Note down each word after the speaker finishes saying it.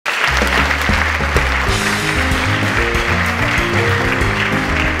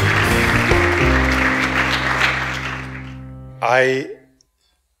I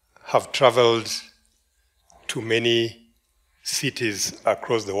have traveled to many cities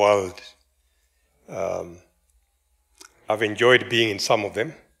across the world. I've enjoyed being in some of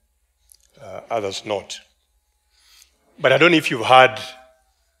them, others not. But I don't know if you've heard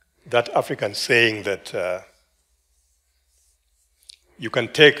that African saying that you can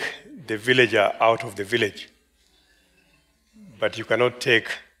take the villager out of the village, but you cannot take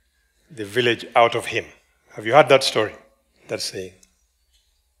the village out of him. Have you heard that story, that saying?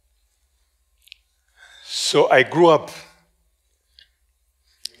 So I grew up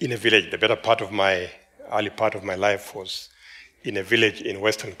in a village. The better part of my early part of my life was in a village in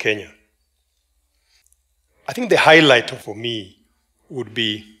Western Kenya. I think the highlight for me would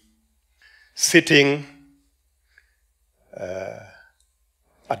be sitting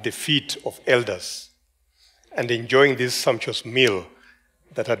at the feet of elders and enjoying this sumptuous meal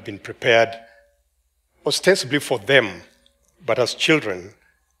that had been prepared ostensibly for them, but as children,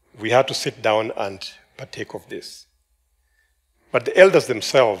 we had to sit down and partake of this. But the elders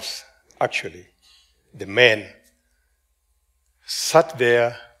themselves, actually, the men, sat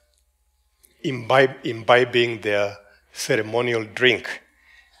there imbibing their ceremonial drink.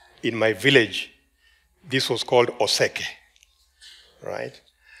 In my village, this was called oseke, right?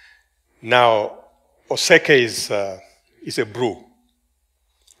 Now, oseke is a brew.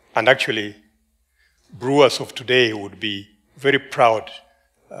 And actually, brewers of today would be very proud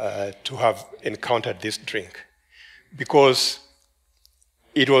to have encountered this drink, because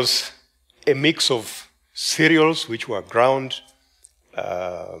it was a mix of cereals which were ground,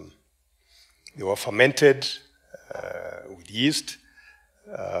 they were fermented with yeast.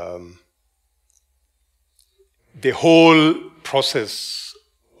 The whole process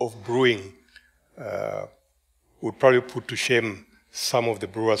of brewing would probably put to shame some of the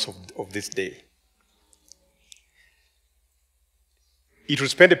brewers of this day. It would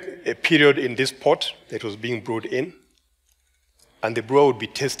spend a period in this pot that was being brewed in, and the brewer would be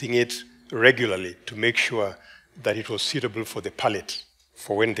testing it regularly to make sure that it was suitable for the palate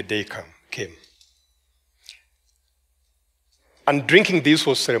for when the day came. And drinking this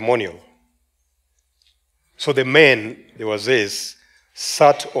was ceremonial. So the men, there was this,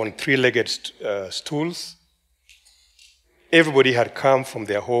 sat on three-legged stools. Everybody had come from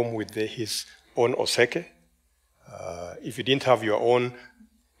their home with his own oseke. If you didn't have your own,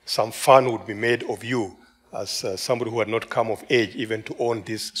 some fun would be made of you as somebody who had not come of age even to own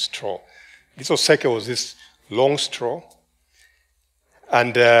this straw. This oseke was this long straw.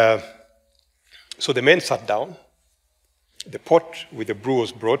 And so the men sat down. The pot with the brew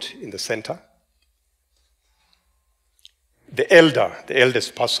was brought in the center. The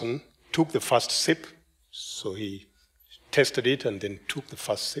eldest person, took the first sip. So he tested it and then took the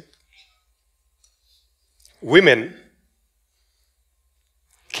first sip. Women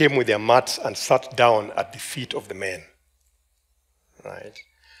came with their mats and sat down at the feet of the men. Right?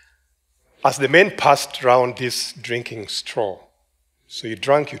 As the men passed around this drinking straw, so you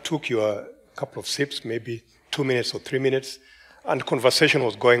drank, you took your couple of sips, maybe 2 minutes or 3 minutes, and conversation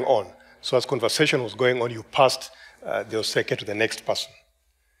was going on. So as conversation was going on, you passed the oseke to the next person.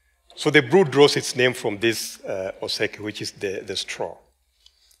 So the brew draws its name from this oseke, which is the straw.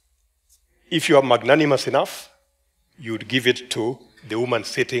 If you are magnanimous enough, you would give it to the woman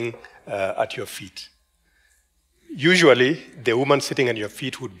sitting at your feet. Usually, the woman sitting at your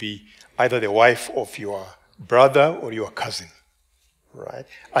feet would be either the wife of your brother or your cousin, right?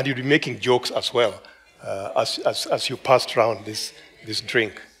 And you'd be making jokes as well as you passed around this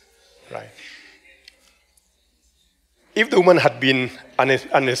drink, right? If the woman had been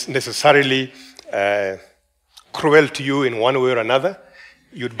unnecessarily cruel to you in one way or another,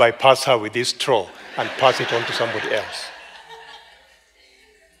 you'd bypass her with this straw and pass it on to somebody else.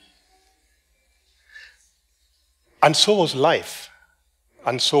 And so was life,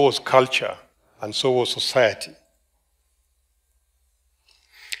 and so was culture, and so was society.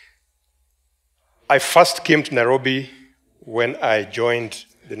 I first came to Nairobi when I joined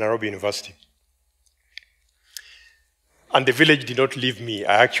the Nairobi University. And the village did not leave me.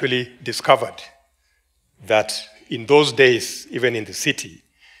 I actually discovered that in those days, even in the city,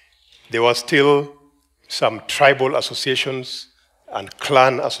 there were still some tribal associations and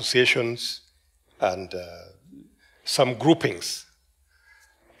clan associations and some groupings.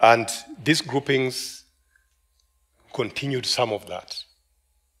 And these groupings continued some of that.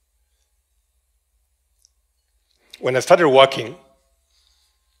 When I started working,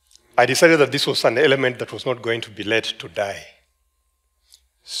 I decided that this was an element that was not going to be let to die.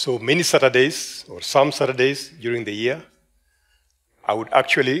 So many Saturdays, or some Saturdays during the year, I would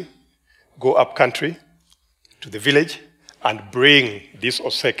actually go up country to the village and bring this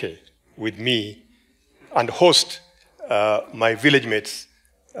oseke with me and host my village mates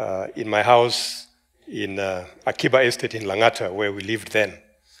in my house in Akiba Estate in Langata, where we lived then.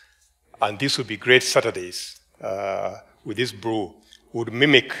 And this would be great Saturdays with this brew. We would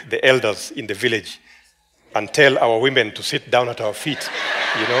mimic the elders in the village and tell our women to sit down at our feet,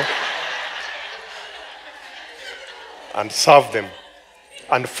 you know, and serve them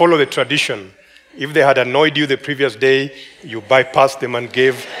and follow the tradition. If they had annoyed you the previous day, you bypassed them and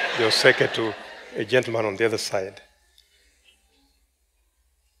gave the oseke to a gentleman on the other side.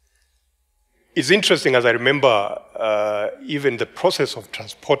 It's interesting, as I remember, even the process of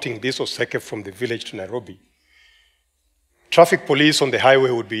transporting this oseke from the village to Nairobi. Traffic police on the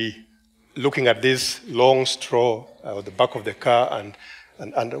highway would be looking at this long straw at the back of the car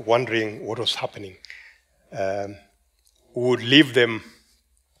and wondering what was happening. We would leave them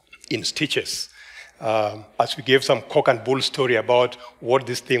in stitches as we gave some cock and bull story about what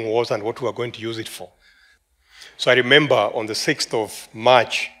this thing was and what we were going to use it for. So I remember on the 6th of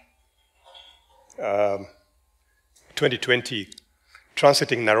March, 2020,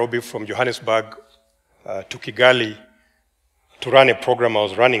 transiting Nairobi from Johannesburg to Kigali to run a program I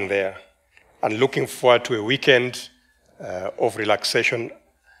was running there and looking forward to a weekend of relaxation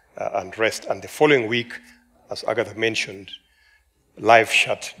and rest. And the following week, as Agatha mentioned, life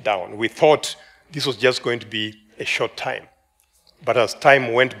shut down. We thought this was just going to be a short time. But as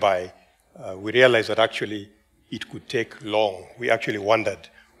time went by, we realized that actually it could take long. We actually wondered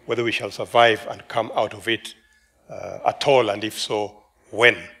whether we shall survive and come out of it at all, and if so,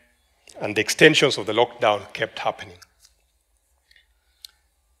 when. And the extensions of the lockdown kept happening.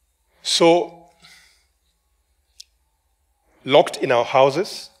 So, locked in our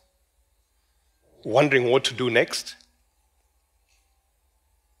houses, wondering what to do next.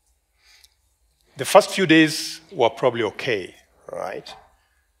 The first few days were probably okay, right?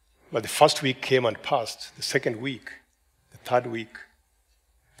 But the first week came and passed, the second week, the third week,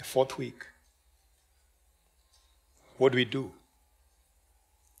 the fourth week. What do we do?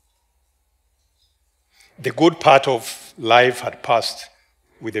 The good part of life had passed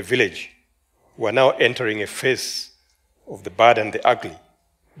with the village. We are now entering a phase of the bad and the ugly.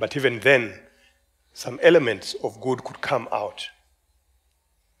 But even then, some elements of good could come out.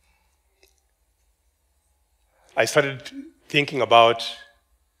 I started thinking about,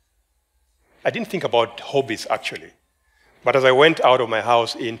 I didn't think about hobbies actually, but as I went out of my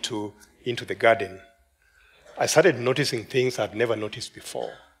house into the garden, I started noticing things I'd never noticed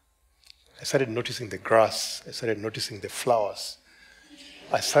before. I started noticing the grass, I started noticing the flowers.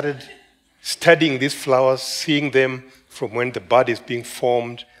 I started studying these flowers, seeing them from when the bud is being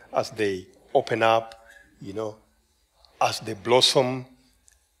formed, as they open up, you know, as they blossom,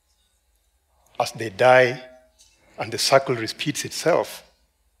 as they die, and the cycle repeats itself.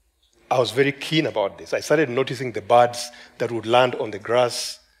 I was very keen about this. I started noticing the birds that would land on the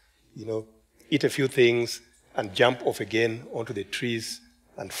grass, you know, eat a few things, and jump off again onto the trees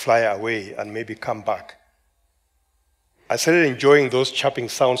and fly away and maybe come back. I started enjoying those chirping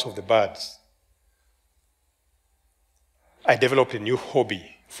sounds of the birds. I developed a new hobby,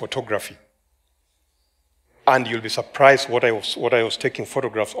 photography. And you'll be surprised what I was taking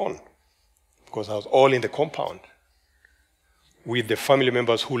photographs on, because I was all in the compound with the family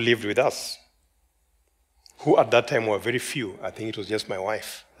members who lived with us, who at that time were very few. I think it was just my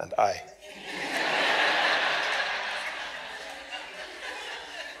wife and I.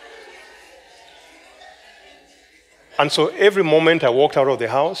 And so every moment I walked out of the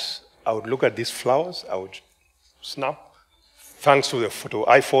house, I would look at these flowers, I would snap. Thanks to the photo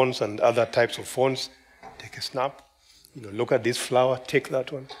iPhones and other types of phones, take a snap. You know, look at this flower, take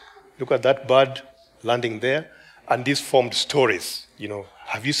that one. Look at that bird landing there. And these formed stories. You know,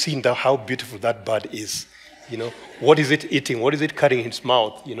 have you seen how beautiful that bird is? You know, what is it eating? What is it cutting in its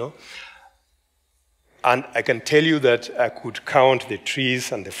mouth? You know, and I can tell you that I could count the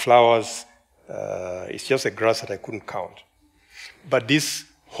trees and the flowers. It's just the grass that I couldn't count. But this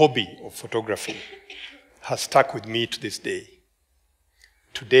hobby of photography has stuck with me to this day.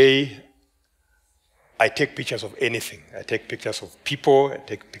 Today, I take pictures of anything. I take pictures of people, I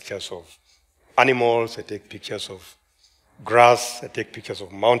take pictures of animals, I take pictures of grass, I take pictures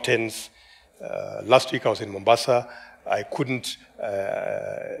of mountains. Last week I was in Mombasa. I couldn't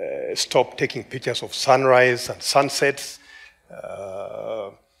stop taking pictures of sunrise and sunsets.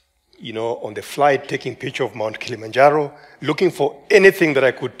 You know, on the flight, taking picture of Mount Kilimanjaro, looking for anything that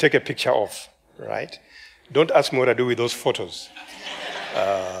I could take a picture of, right? Don't ask me what I do with those photos.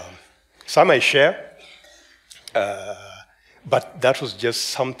 Some I share, but that was just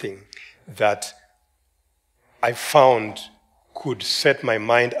something that I found could set my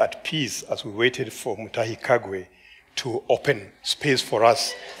mind at peace as we waited for Mutahi Kagwe to open space for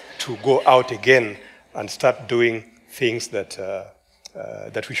us to go out again and start doing things that,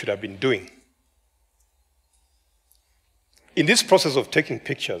 that we should have been doing. In this process of taking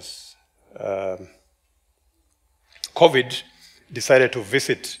pictures, COVID decided to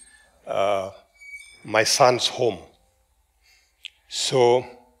visit my son's home. So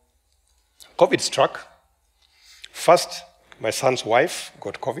COVID struck. First, my son's wife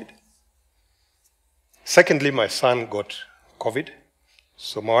got COVID. Secondly, my son got COVID.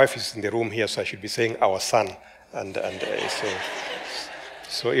 So my wife is in the room here, so I should be saying our son.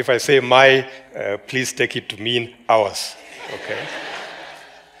 So if I say my, please take it to mean ours. Okay.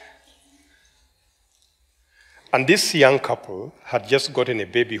 And this young couple had just gotten a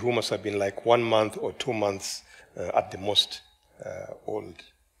baby who must have been like 1 month or 2 months at the most old.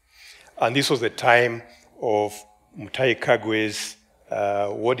 And this was the time of Mutahi Kagwe's,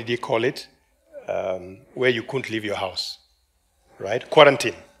 what did he call it? Where you couldn't leave your house, right?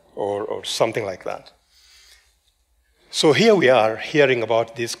 Quarantine or something like that. So here we are hearing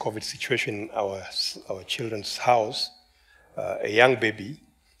about this COVID situation in our children's house, a young baby,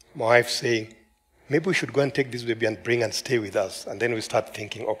 my wife saying, maybe we should go and take this baby and bring and stay with us. And then we start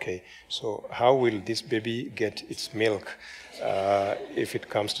thinking, okay, so how will this baby get its milk if it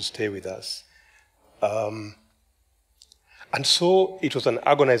comes to stay with us? And so it was an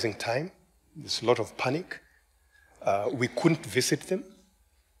agonizing time. There's a lot of panic. We couldn't visit them.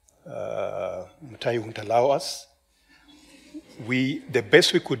 Mutahi wouldn't allow us. The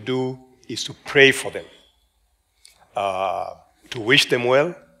best we could do is to pray for them, to wish them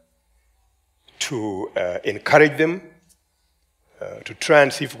well, to encourage them, to try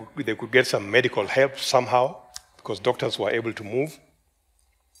and see if they could get some medical help somehow, because doctors were able to move.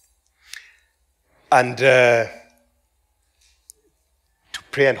 And to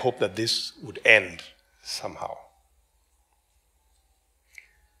pray and hope that this would end somehow.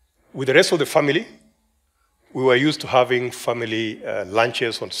 With the rest of the family, we were used to having family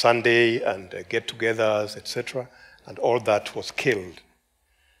lunches on Sunday and get-togethers, etc., and all that was killed.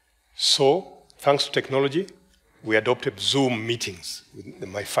 So, thanks to technology, we adopted Zoom meetings with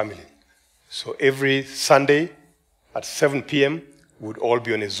my family. So every Sunday at 7 p.m., we would all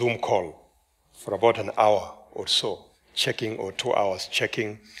be on a Zoom call for about an hour or so, checking, or 2 hours,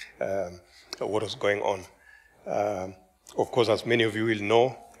 checking what was going on. Of course, as many of you will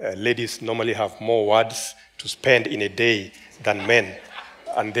know, ladies normally have more words to spend in a day than men.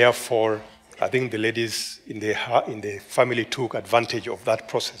 And therefore, I think the ladies in the family took advantage of that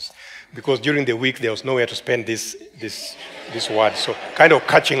process, because during the week there was nowhere to spend these words. So kind of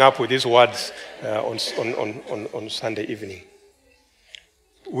catching up with these words on Sunday evening.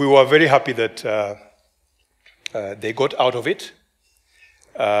 We were very happy that they got out of it.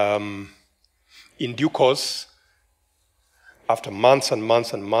 In due course, after months and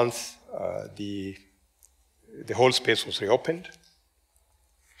months and months, the whole space was reopened.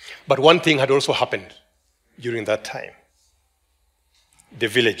 But one thing had also happened during that time. The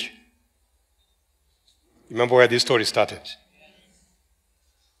village. Remember where this story started?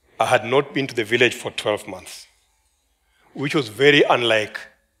 I had not been to the village for 12 months, which was very unlike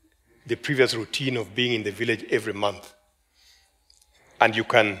the previous routine of being in the village every month. And you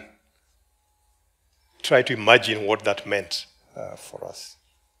can try to imagine what that meant for us.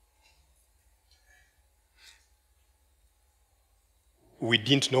 We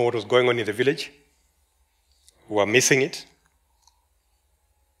didn't know what was going on in the village. We were missing it.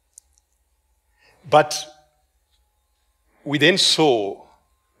 But we then saw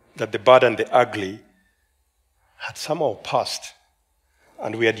that the bad and the ugly had somehow passed,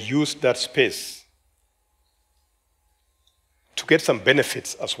 and we had used that space to get some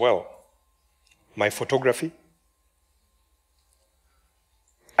benefits as well. My photography.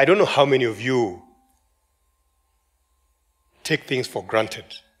 I don't know how many of you take things for granted,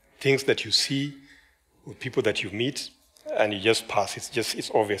 things that you see with people that you meet, and you just pass.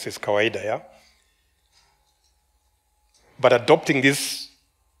 It's obvious, it's kawaida, yeah? But adopting this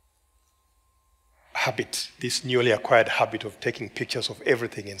habit, this newly acquired habit of taking pictures of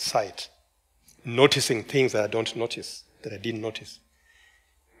everything in sight, noticing things that I don't notice, that I didn't notice,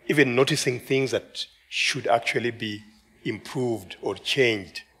 even noticing things that should actually be improved or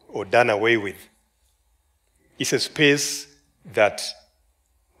changed or done away with, is a space that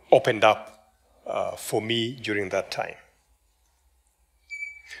opened up for me during that time.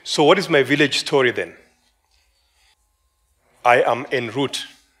 So what is my village story then? I am en route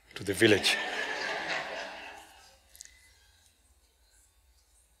to the village.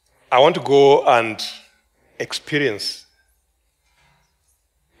 I want to go and experience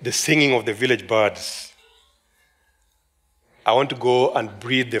the singing of the village birds. I want to go and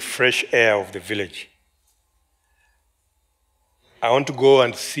breathe the fresh air of the village. I want to go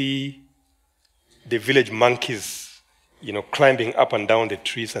and see the village monkeys, climbing up and down the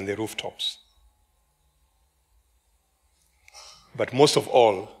trees and the rooftops. But most of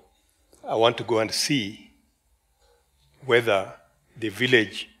all, I want to go and see whether the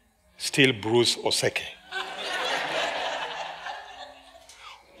village still brews oseke.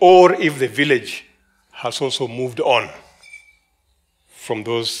 Or if the village has also moved on from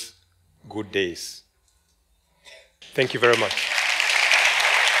those good days. Thank you very much.